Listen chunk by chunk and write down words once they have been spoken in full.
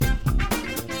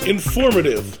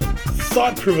informative,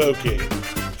 thought-provoking,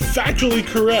 factually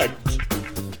correct.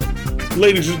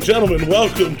 Ladies and gentlemen,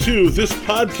 welcome to This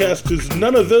Podcast Is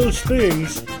None of Those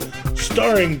Things,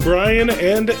 starring Brian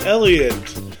and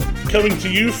Elliot. Coming to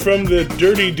you from the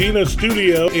Dirty Dina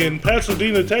studio in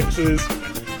Pasadena, Texas.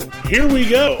 Here we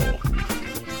go.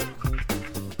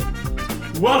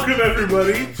 Welcome,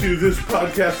 everybody, to This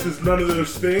Podcast Is None of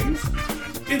Those Things.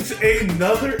 It's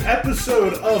another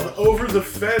episode of Over the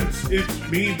Fence. It's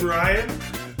me, Brian,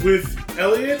 with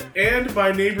Elliot and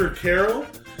my neighbor, Carol.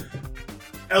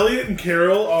 Elliot and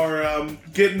Carol are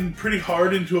getting pretty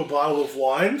hard into a bottle of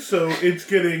wine, so it's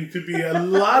getting to be a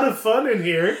lot of fun in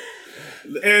here.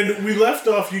 And we left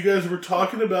off, you guys were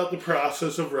talking about the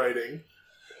process of writing,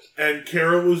 and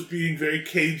Carol was being very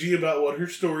cagey about what her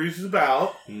story is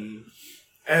about.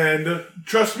 And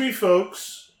trust me,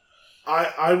 folks,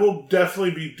 I will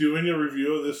definitely be doing a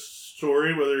review of this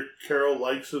story, whether Carol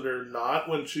likes it or not,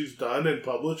 when she's done and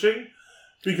publishing,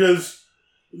 because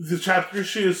the chapters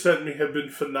she has sent me have been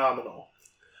phenomenal.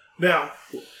 Now,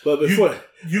 but before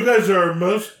you guys are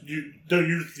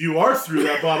you are through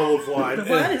that bottle of wine. The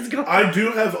wine is gone. I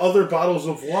do have other bottles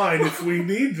of wine if we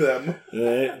need them,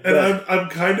 and I'm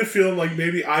kind of feeling like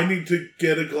maybe I need to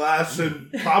get a glass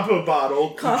and pop a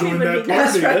bottle to join that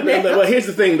party. Right now. Well, here's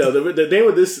the thing, though. The name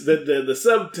of this, the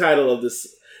subtitle of this,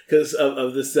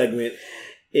 of this segment,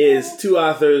 is Two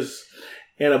Authors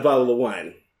and a Bottle of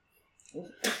Wine.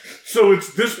 So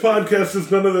it's This Podcast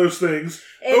Is None of Those Things.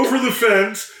 Over the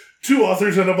Fence. Two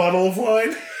authors and a bottle of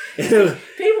wine.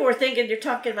 People were thinking you're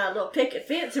talking about a little picket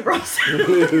fence in Rossville.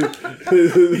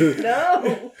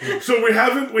 No. So we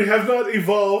have not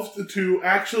evolved to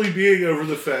actually being over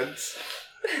the fence.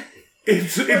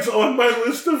 It's on my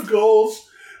list of goals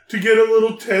to get a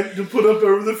little tent to put up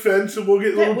over the fence, and we'll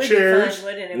get little chairs. Fun,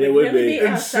 wouldn't it? It would be.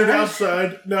 And sit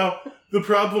outside. Now, the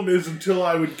problem is, until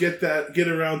I would get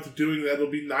around to doing that,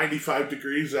 it'll be 95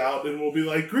 degrees out, and we'll be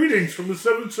like, greetings from the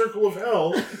seventh circle of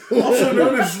hell, also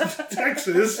known as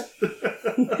Texas,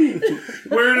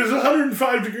 where it is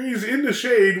 105 degrees in the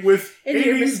shade with and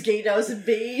 80, mosquitoes and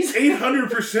bees,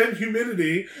 800%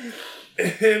 humidity,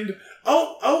 and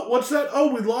what's that?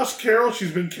 Oh, we lost Carol.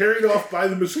 She's been carried off by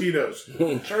the mosquitoes.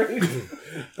 True.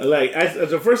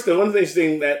 One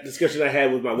thing that discussion I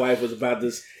had with my wife was about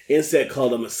this insect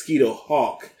called a mosquito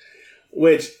hawk,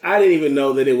 which I didn't even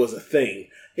know that it was a thing.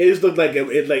 It just looked like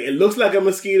it looks like a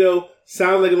mosquito,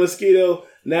 sounds like a mosquito,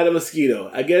 not a mosquito.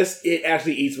 I guess it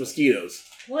actually eats mosquitoes.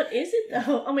 What is it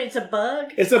though? I mean, it's a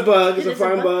bug. It's a bug. It's a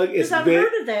fine bug. It's I've big.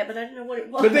 heard of that, but I didn't know what it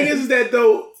was. The thing is that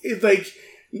though, it's like,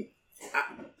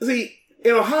 see,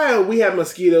 in Ohio we have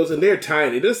mosquitoes and they're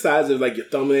tiny. They're the size of like your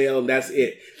thumbnail, and that's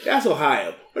it. That's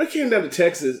Ohio. When it came down to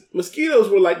Texas, mosquitoes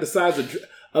were like the size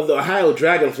of the Ohio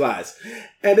dragonflies.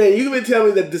 And then you can tell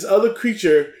me that this other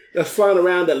creature that's flying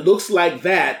around that looks like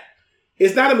that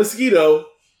is not a mosquito,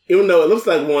 even though it looks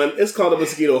like one. It's called a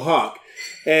mosquito hawk.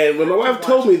 And when my wife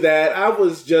told me that, I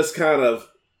was just kind of,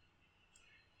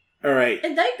 all right.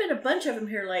 And they've been a bunch of them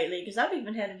here lately, because I've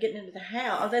even had them getting into the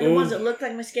house. Are they the ones that look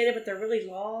like mosquito, but they're really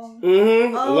long?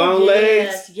 Mm-hmm. Oh, long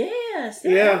legs. Yes,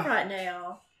 they're out right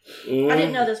now. I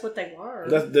didn't know that's what they were.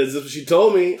 That's what she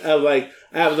told me. I was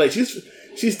like,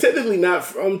 she's technically not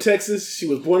from Texas. She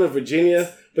was born in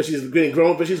Virginia, but she's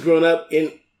grown up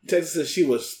in Texas since she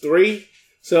was 3.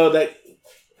 So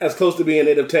that's close to being a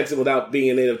native Texan without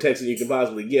being a native Texan you can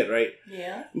possibly get, right?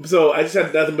 Yeah. So I just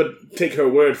had nothing but take her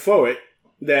word for it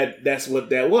that's what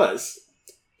that was.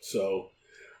 So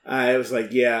I was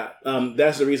like, yeah,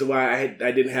 that's the reason why I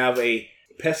didn't have a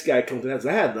pest guy come to the house.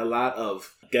 I had a lot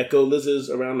of gecko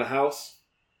lizards around the house,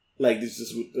 like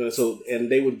this, and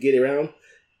they would get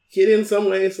in some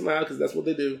way somehow, because that's what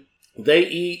they do. They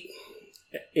eat,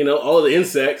 all the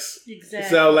insects. Exactly.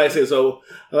 So like I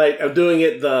said, I'm doing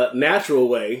it the natural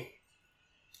way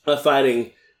of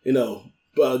fighting,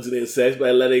 bugs and insects by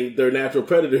letting their natural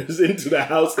predators into the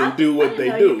house and do what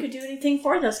they do. You could do anything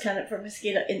for those kind of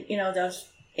mosquito,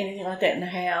 anything like that in the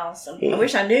house. I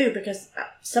wish I knew, because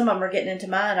some of them are getting into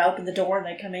mine. I open the door and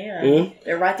they come in. Mm-hmm.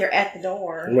 They're right there at the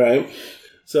door. Right.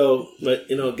 So, but,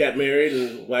 got married,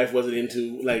 and wife wasn't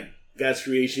into, God's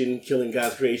creation, killing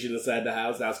God's creation inside the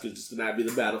house. The house could just not be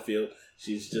the battlefield.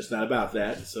 She's just not about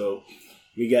that. So,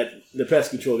 we got the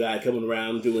pest control guy coming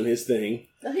around doing his thing.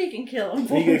 So he can kill them.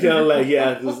 He can kill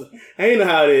them, I know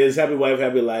how it is. Happy wife,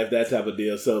 happy life, that type of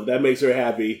deal. So, that makes her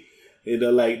happy.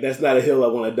 That's not a hill I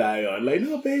want to die on.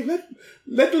 No, babe,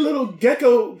 let the little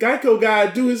gecko guy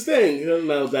do his thing.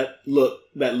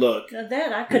 That look. Now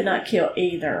that I could not kill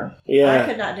either. Yeah. I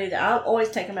could not do that. I'll always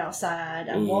take them outside.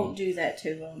 I won't do that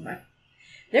to them.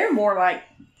 They're more like,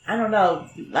 I don't know,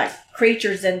 like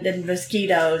creatures than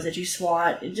mosquitoes that you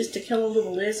swat, just to kill a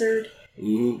little lizard.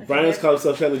 Mm-hmm. Brian's called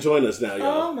himself trying to join us now,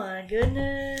 y'all. Oh my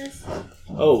goodness!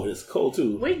 Oh, it's cold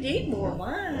too. We need more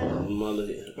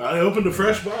wine. I opened a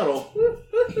fresh bottle.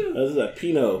 This is a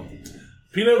Pinot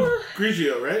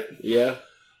Grigio, right? Yeah.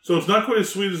 So it's not quite as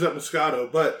sweet as that Moscato,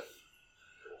 but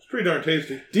it's pretty darn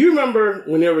tasty. Do you remember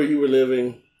whenever you were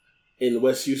living in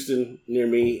West Houston near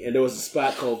me, and there was a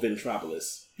spot called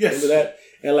Ventropolis? Yes. Remember that?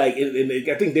 And I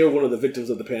think they were one of the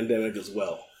victims of the pandemic as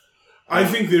well. I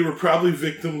think they were probably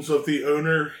victims of the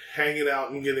owner hanging out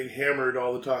and getting hammered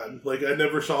all the time. Like, I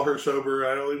never saw her sober.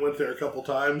 I only went there a couple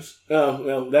times. Oh,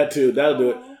 well, that too. That'll do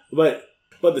it.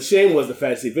 But the shame was the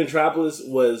fact, see, Ventropolis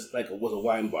was a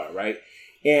wine bar, right?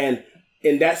 And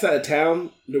in that side of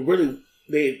town, they were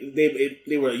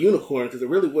a unicorn because there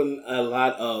really wasn't a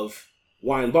lot of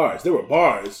wine bars. There were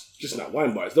bars, just not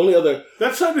wine bars. The only other...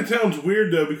 That side of town's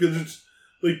weird, though, because it's,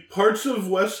 like, parts of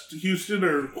West Houston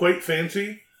are quite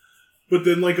fancy. But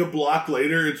then, like, a block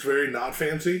later, it's very not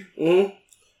fancy. Mm-hmm.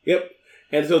 Yep.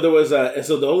 And so there was,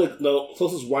 the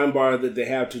closest wine bar that they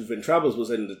have to Ventropolis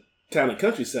was in the Town and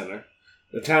Country Center,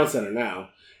 the town center now.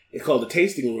 It's called the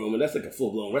Tasting Room, and that's like a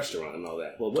full-blown restaurant and all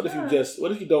that. Well, what if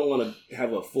you don't want to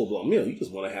have a full-blown meal? You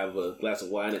just want to have a glass of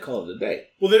wine and call it a day.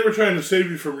 Well, they were trying to save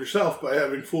you from yourself by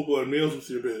having full-blown meals with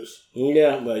your booze.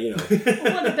 Yeah, but, you know.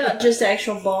 Well, what about just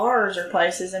actual bars or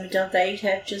places? I mean, don't they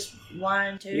have just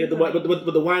wine, too? Yeah, but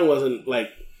the wine wasn't, like...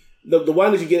 The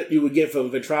wine that you would get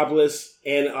from Ventropolis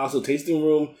and also Tasting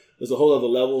Room was a whole other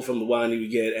level from the wine you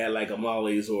would get at, like, a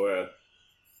Molly's or a...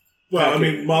 Well, Packard.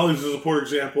 I mean, Molly's is a poor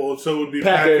example, so it would be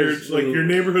Packard's, Packard's, like your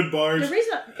neighborhood bars. The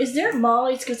reason is there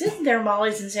Molly's, because isn't there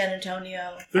Molly's in San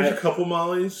Antonio? There's a couple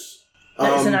Molly's.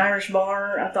 It's an Irish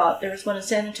bar. I thought there was one in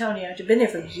San Antonio. I've been there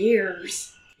for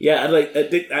years. Yeah,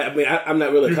 I'm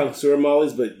not really a connoisseur of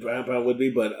Molly's, but Brian would be.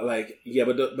 But but you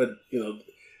know,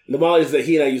 the Molly's that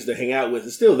he and I used to hang out with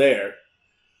is still there,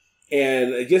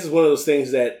 and I guess it's one of those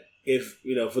things that if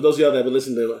you know, for those of y'all that have been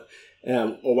listening to.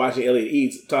 Or watching Elliot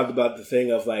Eats, talked about the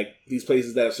thing of like these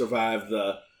places that have survived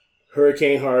the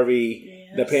Hurricane Harvey,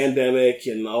 the pandemic,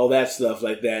 and all that stuff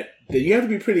like that. That you have to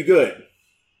be pretty good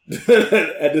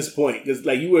at this point because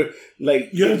like you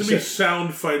have to be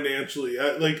sound financially.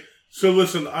 So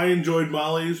listen, I enjoyed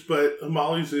Molly's, but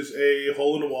Molly's is a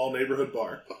hole in the wall neighborhood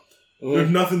bar. Mm-hmm. There's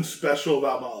nothing special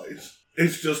about Molly's.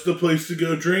 It's just a place to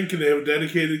go drink, and they have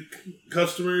dedicated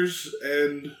customers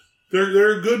and.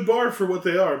 They're a good bar for what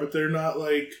they are, but they're not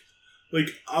like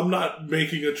I'm not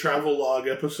making a travel log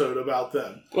episode about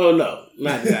them. Oh no,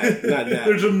 not that.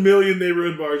 There's a million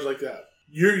neighborhood bars like that.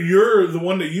 You're the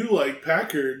one that you like,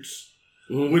 Packard's,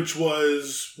 mm-hmm. which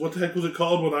was what the heck was it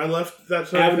called when I left that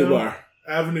side? Avenue Bar.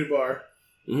 Avenue Bar.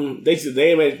 Mm-hmm. They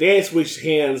had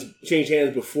changed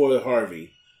hands before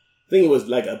Harvey. I think it was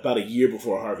like about a year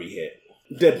before Harvey hit.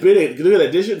 The good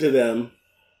addition to them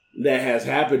that has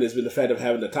happened has been the fact of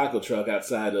having the taco truck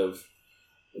outside of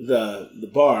the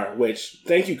bar, which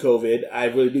thank you COVID. I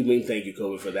really do mean thank you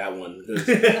COVID for that one because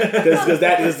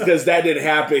that didn't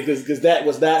happen because that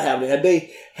was not happening. Had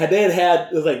they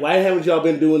it was like, why haven't y'all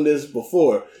been doing this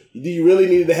before? Do you really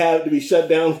need to be shut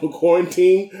down for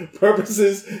quarantine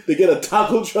purposes to get a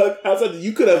taco truck outside?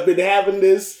 You could have been having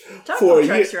this taco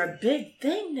trucks are a big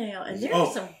thing now, and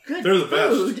there's some good they're the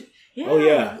food. Best. Yeah. Oh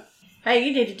yeah. Hey,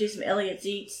 you need to do some Elliot's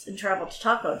Eats and travel to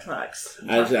taco trucks.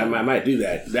 I might do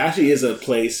that. There actually is a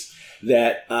place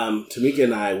that Tamika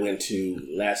and I went to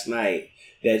last night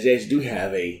that they do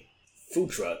have a food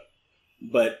truck,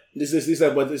 but this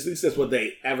is what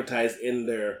they advertised in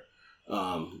their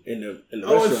in the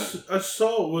restaurant. I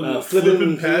saw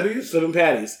flipping patties. Flipping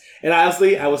patties, and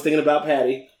honestly, I was thinking about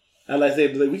Patty. I like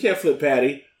say we can't flip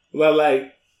Patty,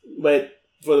 but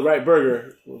for the right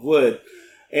burger, we would.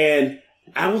 And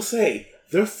I will say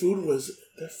their food was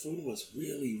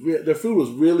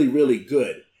really, really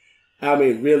good. I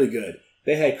mean, really good.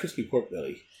 They had crispy pork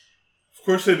belly. Of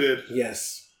course they did.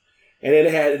 Yes, and then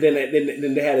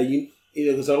they had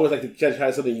because I always like to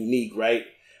try something unique, right?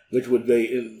 Which would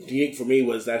be unique for me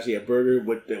was actually a burger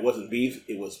that wasn't beef;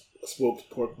 it was a smoked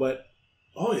pork butt.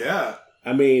 Oh yeah.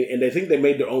 I mean, and they think they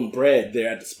made their own bread there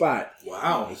at the spot.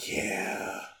 Wow.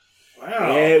 Yeah.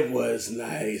 Wow. It was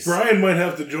nice. Brian might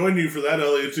have to join you for that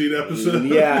Elliot's Eat episode.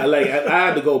 Yeah, I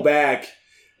had to go back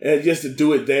and just to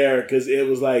do it there because it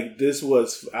was like,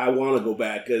 I want to go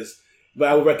back but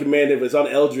I would recommend if it's on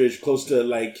Eldridge, close to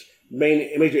like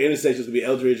major intersections to be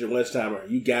Eldridge and Westheimer,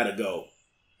 you gotta go.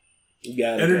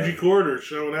 Energy Corridor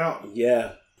showing out.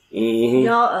 Yeah. Mm-hmm.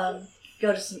 Y'all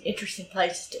go to some interesting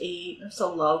places to eat. They're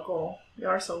so local. You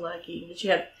are so lucky that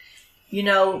you have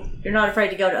you're not afraid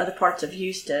to go to other parts of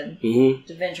Houston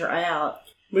to venture out.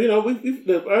 But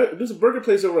there's a burger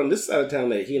place over on this side of town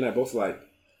that he and I both like.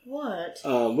 What?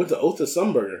 Went to Oath of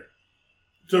Sunburger.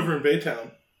 It's over in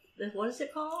Baytown. What is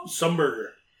it called? Sunburger.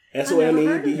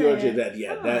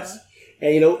 SOMEBURG. That's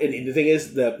and the thing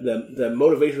is the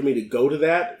motivation for me to go to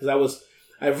that because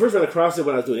I first ran across it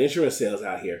when I was doing insurance sales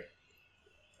out here,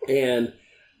 and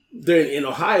there in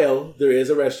Ohio there is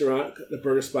a restaurant, a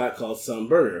burger spot called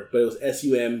Sunburger, but it was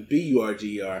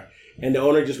SUMBURGER, and the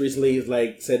owner just recently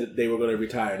said that they were going to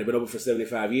retire. They've been open for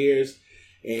 75 years,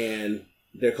 and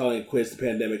they're calling it quits. The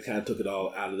pandemic kind of took it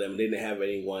all out of them. They didn't have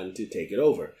anyone to take it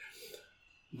over,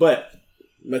 but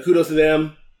my kudos to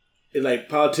them.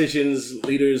 Politicians,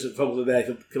 leaders, and folks like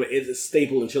that, it's a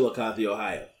staple in Chillicothe,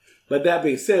 Ohio. But that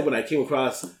being said, when I came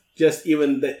across just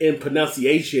even in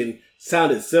pronunciation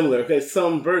sounded similar. Okay,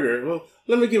 some burger. Well,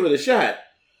 let me give it a shot.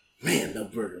 Man,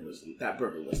 that burger was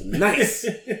nice.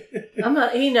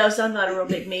 He knows I'm not a real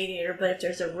big meat eater, but if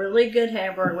there's a really good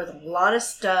hamburger with a lot of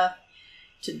stuff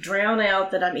to drown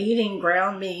out that I'm eating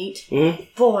ground meat,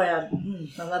 boy,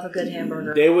 I love a good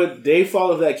hamburger. They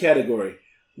fall into that category.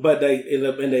 But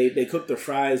they cook the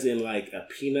fries in a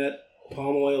peanut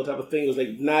palm oil type of thing. It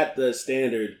was not the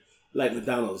standard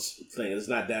McDonald's thing. It's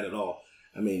not that at all.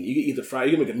 I mean, you can eat the fry.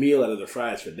 You can make a meal out of the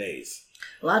fries for days.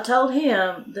 Well, I told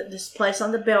him that this place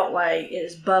on the Beltway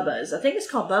is Bubba's. I think it's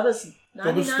called Bubba's.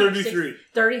 Bubba's 33.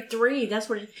 33. That's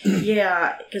what it is.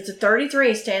 Yeah, because the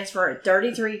 33 stands for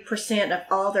 33% of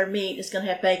all their meat is going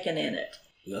to have bacon in it.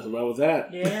 Nothing wrong with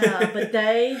that. Yeah, but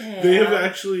they have... They have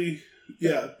actually...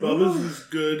 Yeah, Bubba's is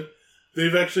good.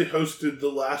 They've actually hosted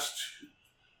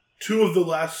two of the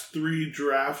last 3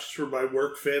 drafts for my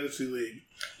work fantasy league.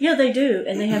 Yeah, they do.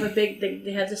 And they have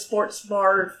they have the sports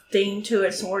bar theme to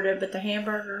it, sort of, but the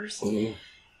hamburgers. Mm-hmm.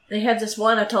 They have this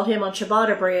one, I told him, on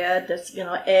ciabatta bread that's,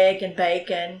 egg and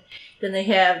bacon. Then they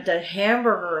have the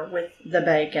hamburger with the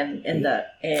bacon and the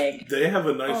egg. They have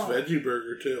a nice veggie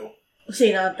burger, too.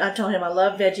 See, I told him I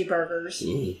love veggie burgers.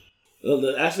 Mm.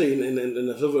 Well, actually, in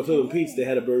the Philippine Pete's, they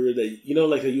had a burger that, you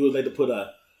would like to put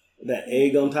that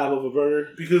egg on top of a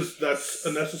burger. Because that's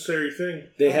a necessary thing.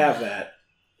 They have that.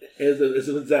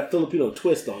 It's that Filipino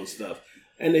twist on stuff.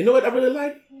 And you know what I really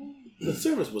like? The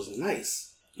service was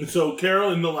nice. And so,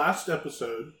 Carol, in the last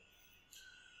episode,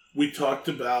 we talked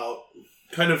about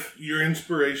kind of your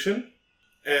inspiration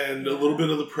and a little bit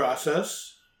of the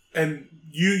process. And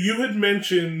you had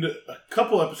mentioned a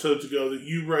couple episodes ago that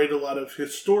you write a lot of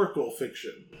historical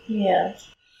fiction. Yeah.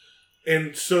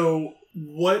 And so,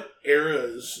 what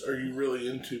eras are you really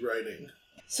into writing?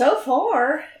 So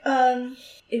far,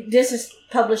 this is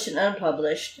published and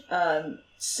unpublished.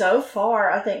 So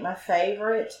far, I think my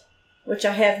favorite, which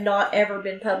I have not ever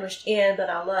been published in, but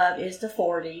I love, is the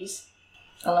 40s.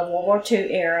 I love World War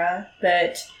II era,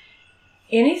 but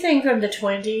anything from the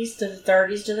 20s to the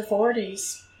 30s to the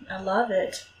 40s, I love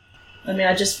it. I mean,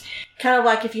 I just kind of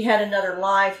like if you had another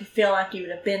life, you feel like you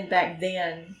would have been back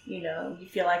then. You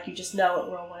feel like you just know it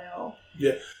real well.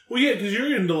 Yeah. Well, yeah, because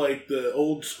you're into the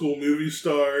old school movie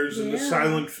stars and the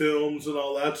silent films and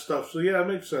all that stuff. So yeah, it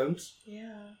makes sense.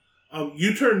 Yeah.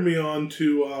 You turned me on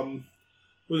to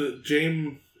was it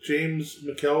James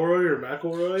McElroy or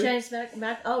McElroy? James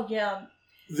oh yeah.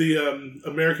 The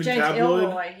American James Tabloid.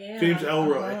 Ellroy, yeah. James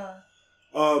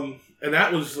Ellroy. And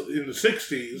that was in the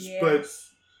 60s, but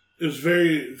it was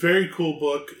very, very cool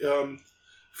book.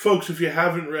 Folks, if you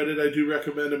haven't read it, I do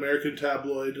recommend American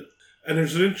Tabloid. And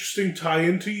there's an interesting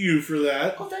tie-in to you for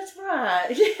that. Oh, that's right.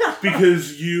 Yeah.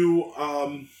 Because you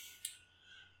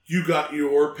got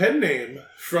your pen name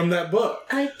from that book.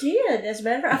 I did. As a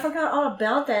matter of fact, I forgot all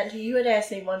about that until you had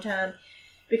asked me one time.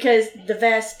 Because the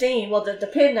Vastine, the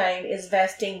pen name is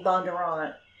Vastine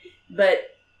Bondurant. But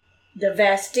the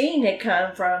Vastine had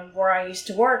come from where I used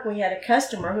to work. We had a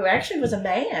customer who actually was a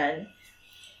man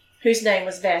whose name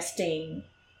was Vastine.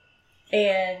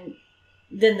 And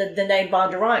then the name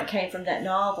Bondurant came from that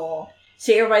novel.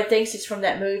 See, everybody thinks it's from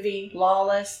that movie,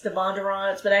 Lawless, the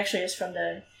Bondurants, but actually it's from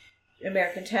the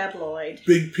American Tabloid.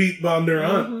 Big Pete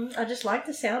Bondurant. Mm-hmm. I just like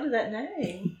the sound of that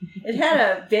name. It had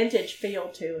a vintage feel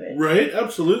to it. Right?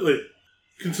 Absolutely.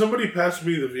 Can somebody pass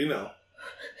me the vino?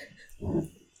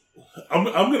 I'm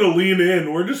going to lean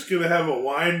in. We're just going to have a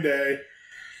wine day.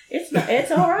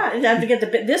 It's all right. And I have to get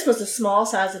this was the small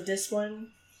size of this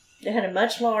one. They had a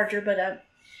much larger, but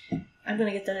I'm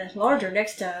going to get the larger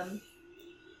next time.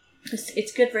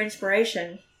 It's good for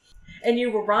inspiration. And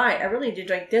you were right. I really do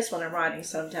drink this when I'm writing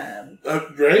sometime.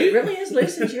 Right? It really is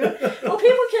loosens you up. Well,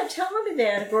 people kept telling me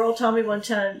that. A girl told me one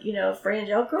time, a friend,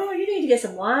 "Oh, girl, you need to get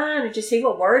some wine and just see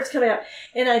what words come out."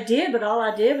 And I did, but all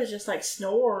I did was just like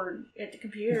snore at the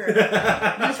computer.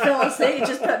 I just fell asleep. It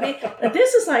just put me. But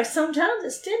this is like sometimes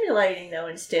it's stimulating though.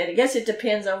 Instead, I guess it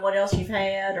depends on what else you've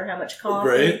had or how much coffee.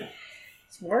 Right.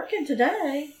 It's working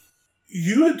today.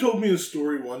 You had told me a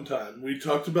story one time. We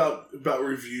talked about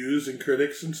reviews and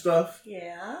critics and stuff.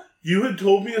 Yeah. You had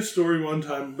told me a story one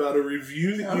time about a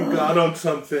review that you got on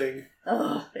something.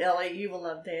 Oh, Ellie, you will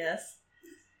love this.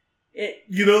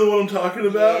 You know the one I'm talking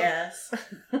about? Yes.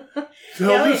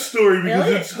 Tell the story because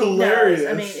it's hilarious.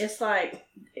 I mean, it's like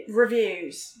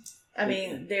reviews. I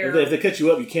mean, if they cut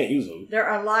you up, you can't use them. There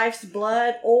are life's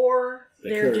blood, or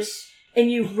they're curse. just. And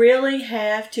you really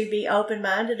have to be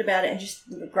open-minded about it and just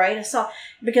grain of salt.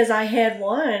 Because I had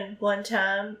one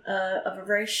time of a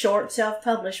very short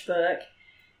self-published book,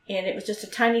 and it was just a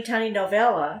tiny, tiny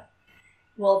novella.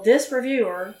 Well, this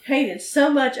reviewer hated so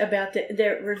much about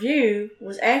the review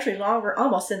was actually longer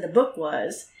almost than the book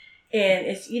was. And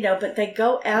it's, but they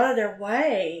go out of their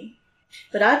way.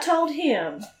 But I told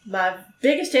him, my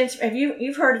biggest answer,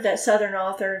 you've heard of that Southern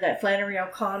author, that Flannery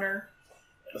O'Connor?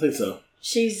 I think so.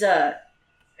 She's,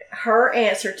 her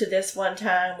answer to this one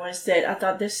time was that I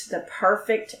thought this is the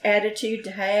perfect attitude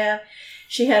to have.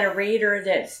 She had a reader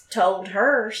that told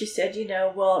her, she said,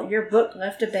 well, your book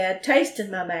left a bad taste in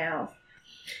my mouth.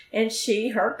 And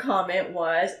her comment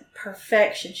was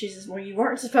perfection. She says, well, you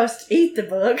weren't supposed to eat the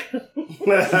book. And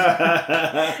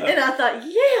I thought,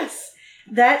 yes,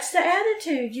 that's the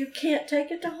attitude. You can't take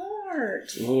it to heart.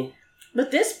 Mm-hmm.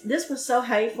 But this was so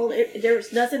hateful. There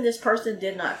was nothing this person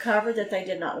did not cover that they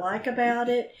did not like about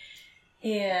it.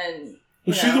 And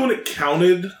was she the one that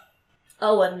counted?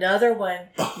 Oh, another one.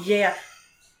 Yeah.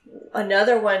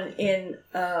 Another one in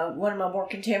one of my more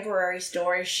contemporary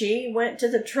stories. She went to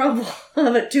the trouble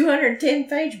of a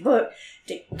 210-page book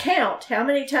to count how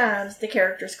many times the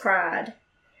characters cried.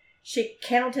 She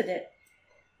counted it.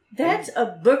 That's a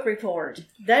book report.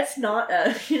 That's not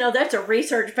that's a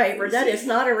research paper. That is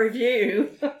not a review.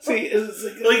 See, it's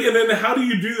and then how do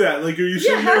you do that? Like, are you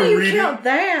sitting there reading? How do you count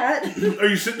that? Are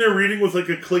you sitting there reading with like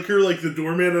a clicker like the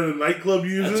doorman at a nightclub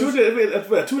uses? A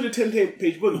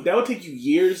 210-page book, that would take you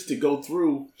years to go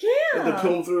through. Yeah. To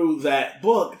comb through that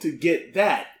book to get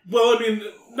that. Well, I mean,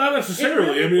 not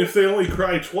necessarily. I mean, if they only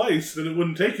cry twice, then it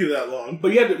wouldn't take you that long.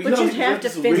 But you'd have to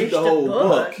finish the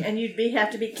book, and you'd have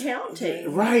to be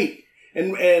counting. Right.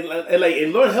 And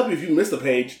Lord help you if you missed a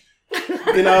page.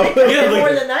 More than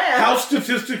that. How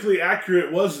statistically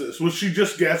accurate was this? Was she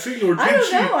just guessing, or did I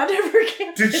don't know. I never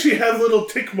counted. Did she have little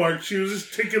tick marks? She was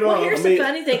just ticking off. Well, here's the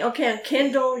funny thing. Okay, on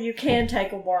Kindle, you can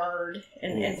take a word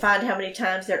and find how many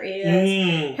times there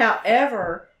is.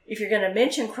 However, if you're going to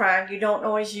mention crying, you don't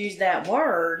always use that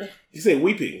word. You say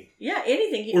weeping. Yeah,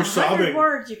 anything. Or sobbing.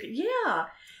 Words you could. Yeah,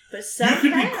 but somehow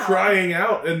you could be crying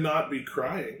out and not be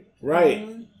crying. Right.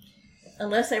 Mm-hmm.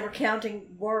 Unless they were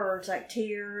counting words like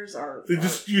tears or... They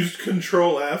just used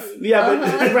Control F. Yeah,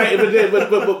 but right. But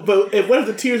if what if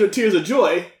the tears are tears of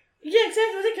joy? Yeah,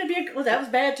 exactly. They could be. Well, that was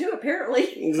bad too,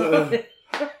 apparently. So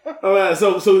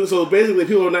basically,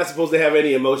 people are not supposed to have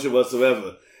any emotion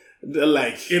whatsoever.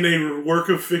 Like in a work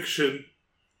of fiction,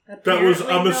 apparently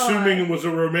I'm assuming was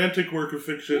a romantic work of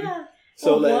fiction. Yeah.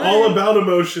 So all about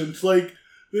emotions. Like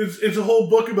it's a whole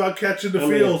book about catching the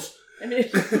feels. I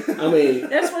mean,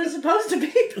 that's what it's supposed to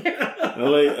be.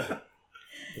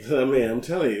 I'm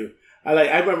telling you.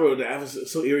 I remember I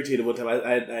was so irritated one time.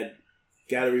 I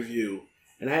got a review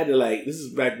and I had to this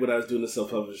is back when I was doing the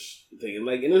self-published thing. And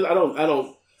I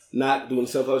don't not doing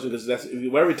self-publishing because that's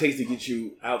whatever it takes to get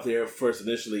you out there first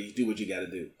initially, do what you got to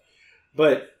do.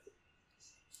 But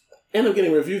I ended up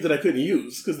getting reviews that I couldn't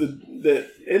use because the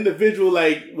individual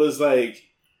was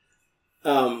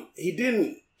he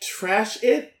didn't trash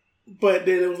it. But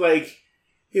then it was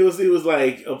he was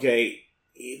okay.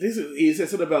 He said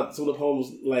something about some of the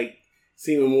poems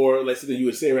seeming more like something you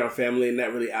would say around family and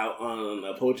not really out on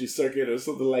a poetry circuit or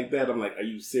something like that. I'm like, are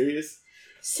you serious?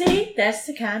 See, that's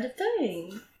the kind of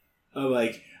thing. I'm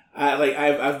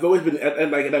I've always been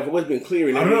I've always been clear.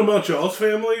 I don't know about y'all's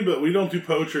family, but we don't do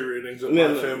poetry readings at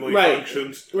my family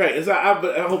functions. Right. And so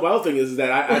my whole thing is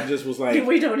that I just was like,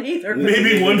 we don't either.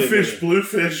 Maybe one fish, blue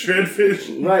fish, red fish.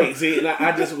 Right. See, and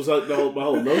I just was my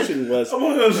whole notion was. I'm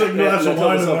gonna have some glass of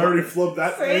wine and I already flubbed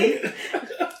that thing.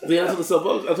 I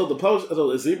told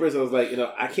the zebras, I was like,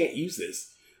 I can't use this.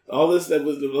 All this that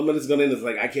was the limit is going in is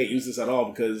I can't use this at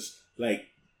all because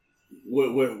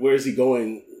where is he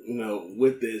going?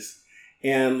 With this,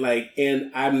 and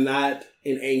I'm not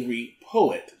an angry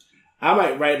poet. I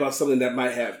might write about something that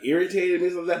might have irritated me,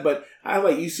 something like that. But I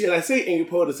you see, and I say angry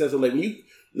poet in the sense of when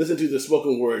listen to the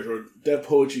spoken words or Def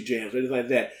Poetry Jams or anything like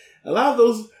that. A lot of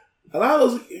those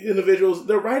individuals,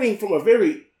 they're writing from a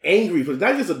very angry place,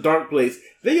 not just a dark place.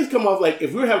 They just come off like,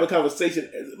 if we're having a conversation,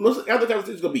 most of the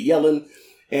conversation is going to be yelling,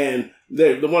 and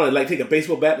they want to like take a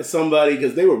baseball bat to somebody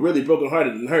because they were really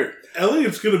brokenhearted and hurt.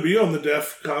 Elliot's going to be on the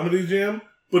Def Comedy Jam,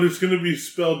 but it's going to be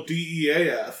spelled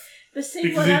DEAF. But see,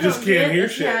 because what he I just don't can't get hear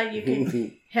is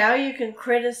shit. how you can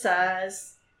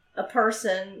criticize a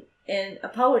person in a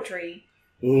poetry.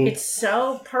 It's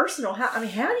so personal. How do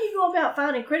you go about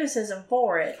finding criticism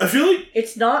for it? I feel like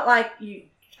It's not like you.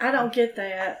 I don't get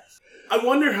that. I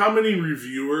wonder how many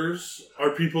reviewers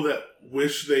are people that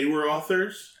wish they were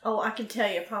authors, Oh, I can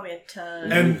tell you probably a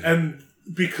ton. and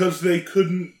because they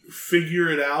couldn't figure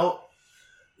it out,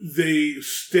 they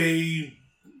stay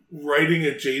writing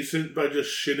adjacent by just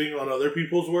shitting on other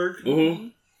people's work. Mm-hmm.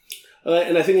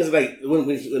 And I think it's like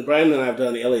when Brian and I have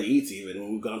done the LA Eats, even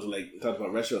when we've gone to like talk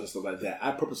about restaurants and stuff like that.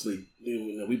 I purposely,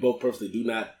 we both purposely do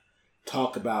not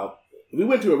talk about. If we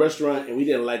went to a restaurant and we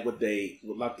didn't like what they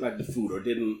like the food or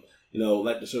didn't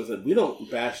like the service, we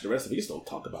don't bash the rest of it. We just don't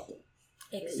talk about them.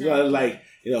 Exactly.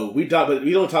 We talk, but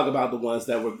we don't talk about the ones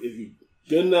that were if you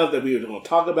good enough that we were going to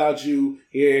talk about you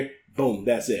here. Boom,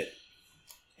 that's it.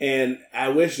 And I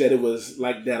wish that it was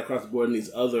like that across the board in these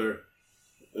other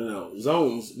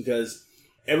zones, because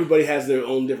everybody has their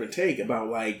own different take about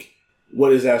like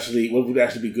what would actually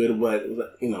be good and what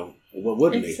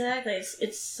wouldn't be. Exactly.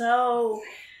 It's so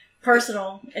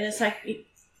personal, and it's like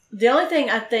the only thing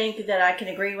I think that I can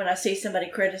agree when I see somebody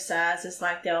criticize is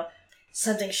like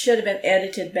something should have been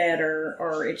edited better,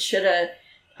 or it should have.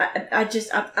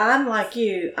 I'm like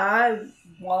you. I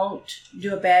won't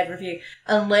do a bad review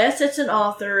unless it's an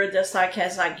author that's like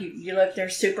has like you look, they're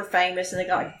super famous and they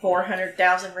got like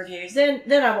 400,000 reviews. Then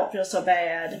I won't feel so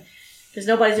bad because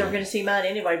nobody's ever going to see mine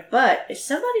anyway. But if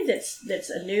somebody that's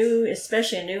a new,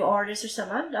 especially a new artist or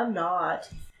something, I'm not.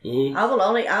 Mm-hmm. I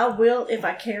will if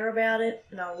I care about it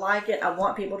and I like it. I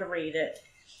want people to read it,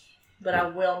 but I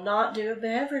will not do a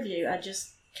bad review. I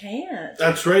just can't.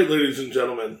 That's right, ladies and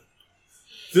gentlemen.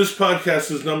 This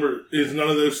podcast is none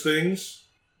of those things.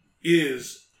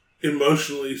 Is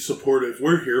emotionally supportive.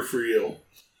 We're here for you.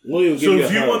 So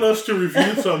if you want us to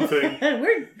review something,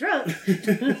 we're drunk.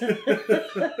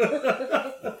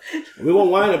 We won't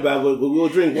whine about it, but we'll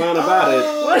drink wine about it.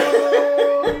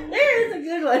 There's a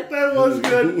good one. That was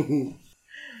good.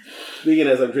 Speaking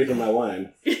as I'm drinking my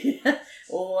wine.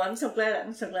 Oh, I'm so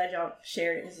glad y'all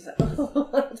shared it. It's like, I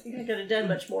don't think I could have done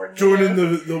much more than joining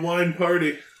the wine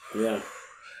party. Yeah.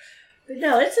 But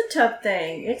no, it's a tough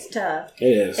thing. It's tough. It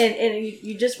is. And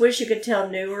you just wish you could tell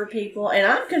newer people. And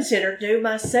I'm considered new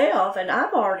myself, and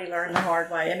I've already learned the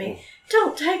hard way. I mean,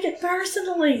 don't take it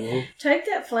personally. Mm-hmm. Take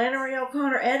that Flannery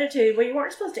O'Connor attitude where you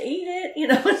weren't supposed to eat it.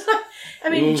 It's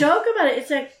like, joke about it.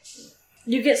 It's like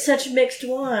you get such mixed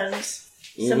ones.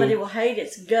 Mm-hmm. Somebody will hate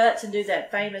its guts and do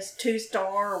that famous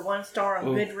 2-star or 1-star on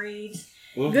Goodreads.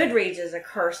 Mm-hmm. Goodreads is a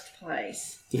cursed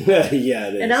place. Yeah, it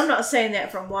is. And I'm not saying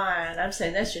that from wine. I'm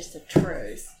saying that's just the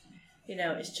truth.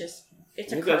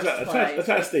 It's a cursed place. I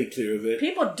try to stay clear of it.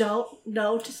 People don't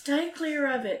know to stay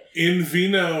clear of it. In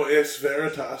vino es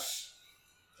veritas.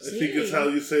 I think it's how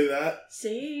you say that.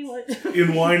 See what?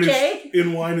 In wine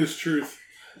is truth.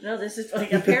 No, this is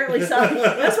like apparently something.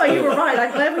 That's why you were right.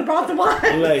 I'm glad we brought the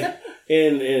wine. Like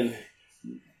in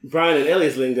Brian and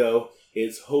Elliot's lingo,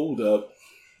 it's hold up.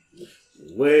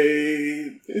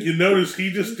 Wait. You notice he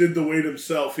just did the wait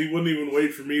himself. He wouldn't even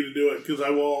wait for me to do it because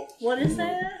I won't. What is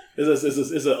that? It's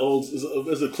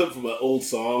a clip from an old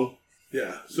song.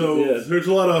 Yeah. So there's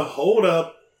a lot of hold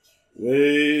up.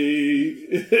 Wait.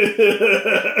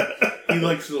 He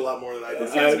likes it a lot more than I do. It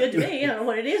sounds good to me. I don't know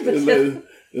what it is, but it's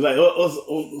like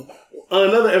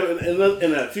on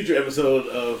in a future episode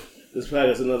of this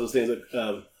podcast, another of those things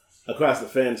across the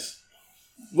fence.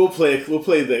 We'll play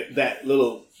that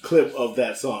little clip of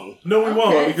that song. No, we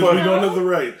won't because we don't have the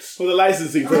rights for the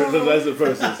licensing for the licensed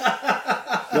persons.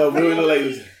 No, we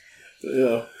really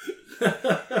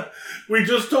We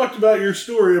just talked about your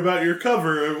story about your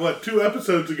cover 2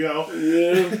 episodes ago.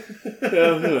 Yeah.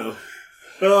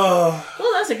 Well,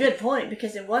 that's a good point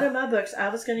because in one of my books, I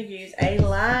was going to use a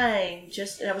line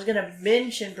and I was going to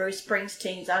mention Bruce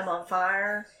Springsteen's "I'm on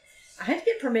Fire." I had to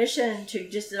get permission to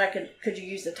could you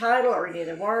use the title or any of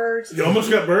the words. You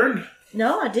almost got burned.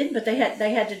 No, I didn't, but they had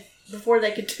to before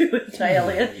they could do it,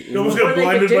 Elliot. You almost got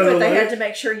blinded by the light. They had to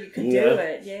make sure you could do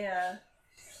it. Yeah.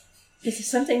 Because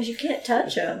some things you can't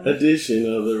touch them. Edition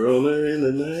of the Roller in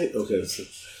the Night. Okay.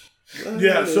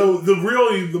 So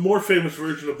the more famous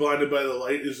version of Blinded by the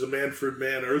Light is the Manfred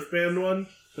Mann Earth Band one.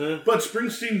 Huh? But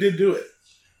Springsteen did do it.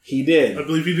 He did. I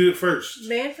believe he did it first.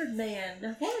 Manfred Mann.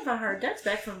 Now, what have I heard? That's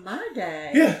back from my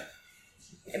day. Yeah.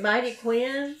 Mighty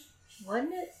Quinn,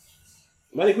 wasn't it?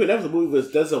 Mighty Quinn, that was a movie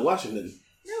with Denzel Washington.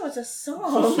 No, it's a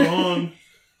song. It's a song.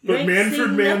 But Ain't Manfred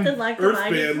seen Mann nothing like the Earth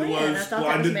Mighty Band Quinn. I was thought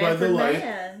that was blinded by the Manfred light.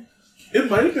 Mann. It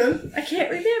might have been. I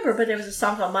can't remember, but there was a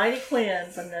song called Mighty Quinn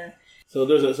from the So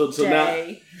now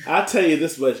day. I'll tell you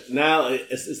this much. Now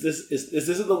this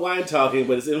isn't the wine talking,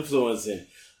 but it's influencing.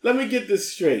 Let me get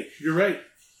this straight. You're right.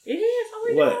 It is. Oh,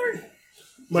 we What? know.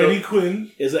 Mighty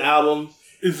Quinn It's an album.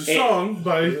 is a song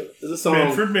by It's a song.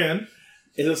 Manfred Mann.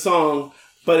 It's a song,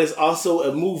 but it's also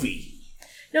a movie.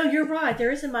 No, you're right.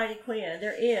 There is a Mighty Quinn.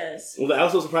 There is. Well, I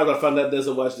was so surprised when I found out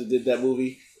Denzel Washington did that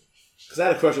movie. Because I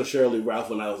had a crush on Shirley Ralph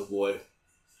when I was a boy.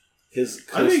 I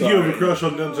think you have a crush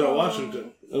on Denzel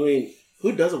Washington. I mean,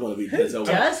 who doesn't want to be Denzel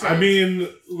Washington? Doesn't? I mean,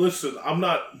 listen, I'm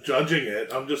not judging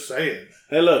it. I'm just saying.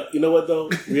 Hey, look, you know what though?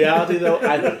 Reality though,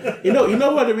 you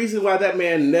know what? The reason why that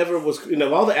man never was,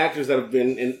 all the actors that have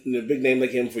been in a big name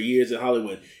like him for years in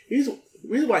Hollywood, the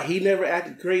reason why he never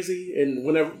acted crazy, and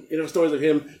whenever stories of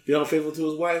him being unfaithful to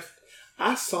his wife,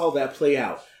 I saw that play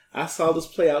out. I saw this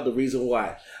play out. The reason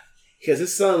why, because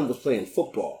his son was playing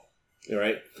football, all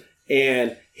right,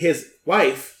 and his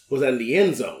wife was in the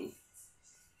end zone.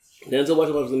 Denzel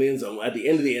Washington was in the end zone at the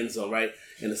end of the end zone, right,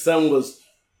 and the son was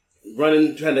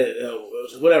running, trying to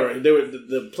whatever.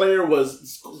 The player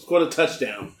was scored a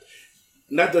touchdown,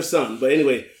 not their son, but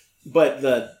anyway. But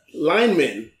the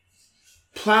lineman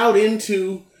plowed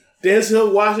into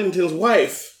Denzel Washington's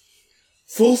wife,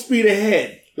 full speed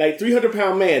ahead, like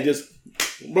 300-pound man, just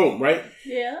boom, right?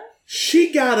 Yeah.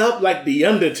 She got up like the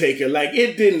Undertaker, like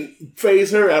it didn't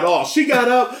faze her at all. She got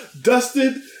up,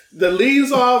 dusted the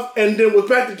leaves off, and then was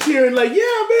back to cheering like,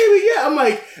 yeah, baby, yeah. I'm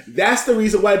like, that's the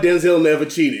reason why Denzel never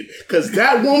cheated. Because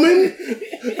that woman,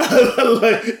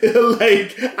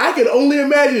 like, I can only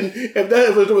imagine if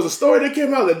there was a story that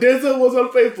came out that Denzel was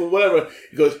unfaithful, whatever.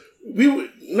 He goes,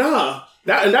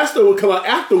 that story would come out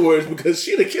afterwards because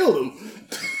she'd have killed him.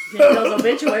 Denzel's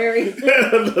obituary.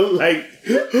 Like,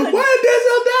 why did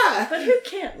Denzel die? But who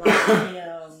can't like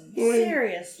him?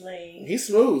 Seriously. He's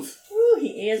smooth. Ooh,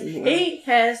 he is. He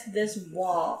has this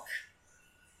walk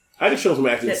I just show some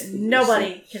acting. that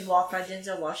nobody can walk by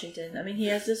Denzel Washington. I mean, he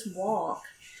has this walk.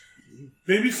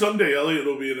 Maybe someday Elliot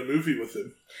will be in a movie with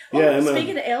him. Yeah,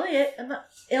 Speaking of Elliot,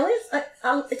 Elliot's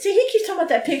see, he keeps talking about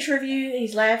that picture of you.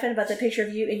 He's laughing about that picture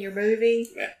of you in your movie.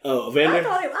 Oh, Vander?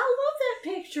 I love that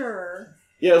picture.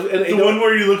 Yeah, and The one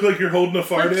where you look like you're holding a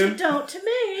fart But you in. don't to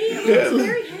me. It's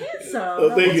very handsome.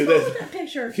 Oh, thank you. What's wrong with that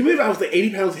picture? Can you believe I was like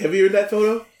 80 pounds heavier in that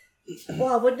photo?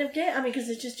 Well, I wouldn't have guessed. I mean, because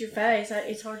it's just your face.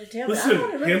 It's hard to tell. Listen, but I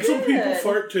thought it looked handsome good. people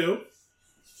fart too.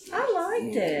 I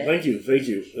liked it. Thank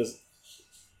you.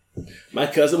 My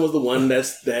cousin was the one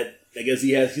that I guess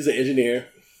he's an engineer.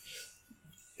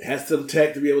 Has some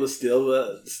tech to be able to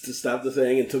to stop the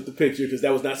thing and took the picture because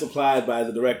that was not supplied by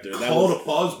the director. Called a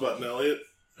pause button, Elliot.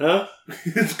 Huh?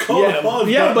 It's called a pause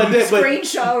yeah, button.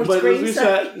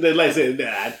 Screenshot. They like said,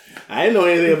 nah, I didn't know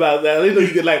anything about that. I didn't know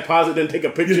you could like pause it and take a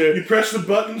picture. You press the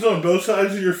buttons on both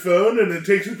sides of your phone and it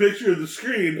takes a picture of the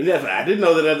screen. Yeah, I didn't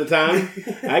know that at the time.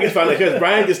 I just found out because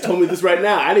Brian just told me this right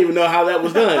now. I didn't even know how that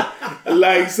was done.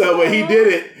 But he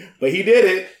did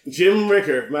it. Jim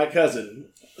Ricker, my cousin.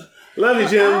 Love you,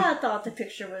 Jim. I thought the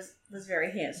picture was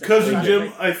very handsome. Cousin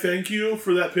Jim, I thank you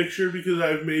for that picture because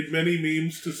I've made many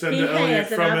memes to send He to Elliot has,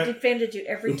 and from I've it. defended you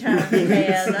every time he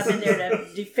has. I've been there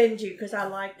to defend you because I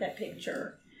like that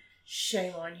picture.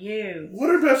 Shame on you. What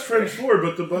are best friends for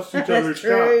but to bust each other's That's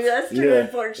true. chops? That's true,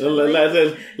 unfortunately.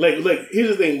 Like, here's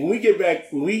the thing. When we get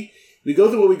back, we go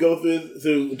through what we go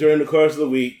through during the course of the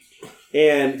week,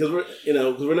 and because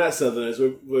we're not Southerners,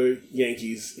 we're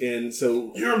Yankees, and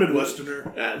so You're a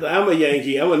Midwesterner. I'm a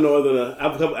Yankee. I'm a Northerner.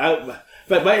 In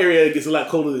fact, my area gets a lot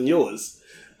colder than yours,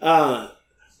 but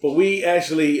we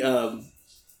actually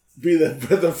breathe a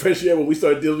breath of fresh air when we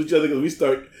start dealing with each other because we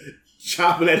start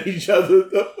chopping at each other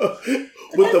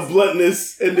with the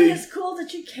bluntness and it's cool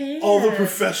that you can. All the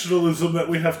professionalism that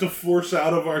we have to force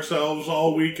out of ourselves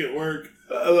all week at work.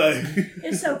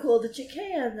 It's so cool that you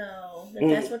can, though.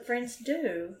 That's what friends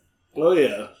do. Oh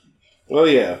yeah. Well,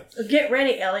 get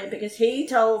ready, Elliot, because he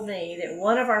told me that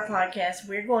one of our podcasts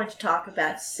we're going to talk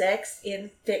about sex in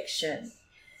fiction.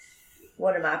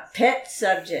 One of my pet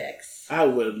subjects. I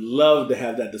would love to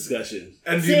have that discussion.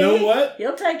 And you know what?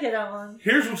 He'll take it on.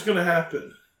 Here's what's going to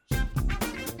happen.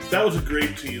 That was a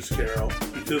great tease, Carol.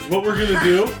 Because what we're going to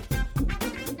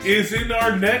do is in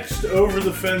our next Over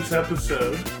the Fence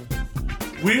episode,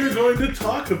 we are going to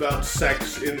talk about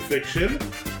sex in fiction.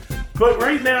 But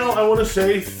right now, I want to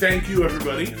say thank you,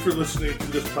 everybody, for listening to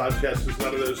this podcast. It's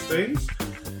None of Those Things.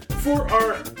 for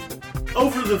our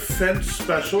Over the Fence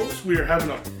specials, we are having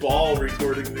a ball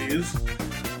recording these.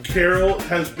 Carol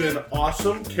has been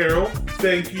awesome. Carol,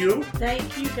 thank you.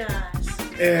 Thank you, guys.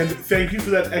 And thank you for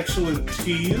that excellent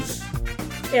tease.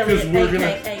 Elliot, we're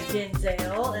a.k.a.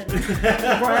 Denzel, and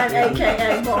Brian,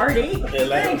 a.k.a. Marty.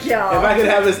 Thank y'all. If I could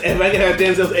have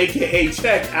Denzel's a.k.a.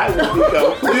 check, I would be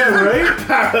going. Yeah,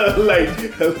 right?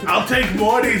 Like, I'll take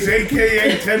Marty's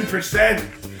a.k.a. 10%.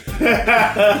 If you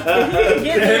can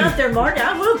get me out there, Marty,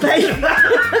 I will pay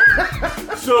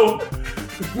you. So,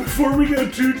 before we go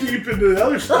too deep into the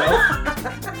other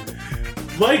stuff,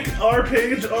 like our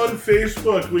page on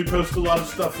Facebook. We post a lot of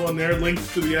stuff on there,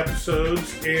 links to the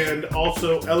episodes, and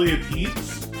also Elliot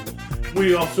Eats.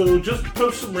 We also just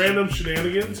post some random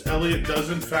shenanigans. Elliot does,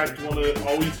 in fact, want to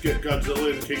always get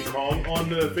Godzilla and King Kong on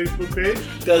the Facebook page.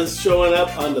 Because showing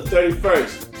up on the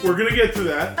 31st. We're going to get to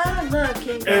that. I love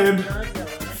King Kong And and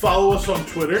Godzilla. follow us on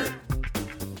Twitter.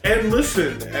 And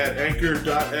listen at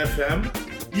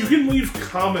Anchor.fm. You can leave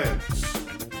comments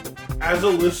as a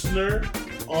listener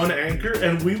on Anchor,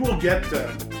 and we will get them.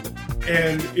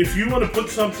 And if you want to put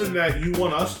something that you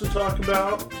want us to talk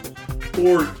about,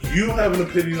 or you have an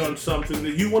opinion on something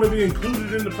that you want to be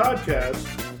included in the podcast,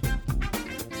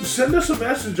 send us a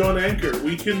message on Anchor.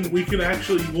 We'll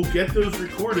get those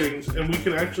recordings, and we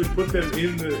can actually put them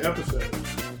in the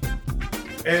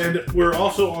episodes. And we're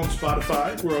also on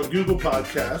Spotify. We're on Google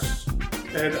Podcasts.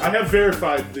 And I have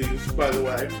verified these, by the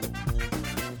way.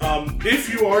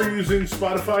 If you are using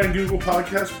Spotify and Google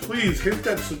Podcasts, please hit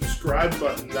that subscribe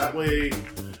button. That way,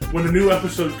 when a new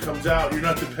episode comes out, you're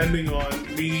not depending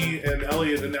on me and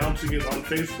Elliot announcing it on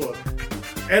Facebook.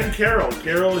 And Carol.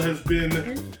 Carol has been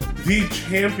the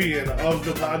champion of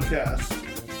the podcast.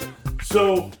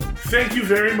 So, thank you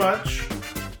very much.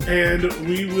 And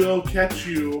we will catch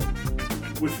you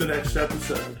with the next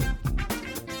episode.